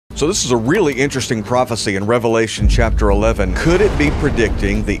So this is a really interesting prophecy in Revelation chapter 11. Could it be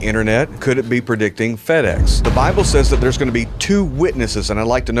predicting the internet? Could it be predicting FedEx? The Bible says that there's going to be two witnesses, and I'd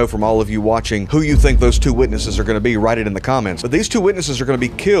like to know from all of you watching who you think those two witnesses are going to be. Write it in the comments. But these two witnesses are going to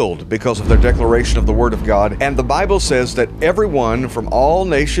be killed because of their declaration of the Word of God, and the Bible says that everyone from all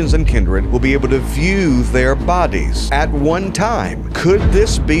nations and kindred will be able to view their bodies at one time. Could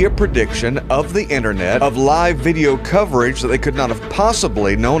this be a prediction of the internet, of live video coverage that they could not have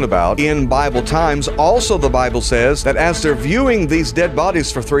possibly known about in Bible times? Also, the Bible says that as they're viewing these dead bodies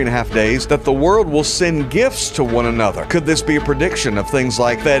for 3.5 days, that the world will send gifts to one another. Could this be a prediction of things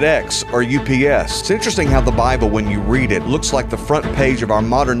like FedEx or UPS? It's interesting how the Bible, when you read it, looks like the front page of our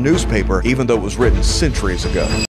modern newspaper, even though it was written centuries ago.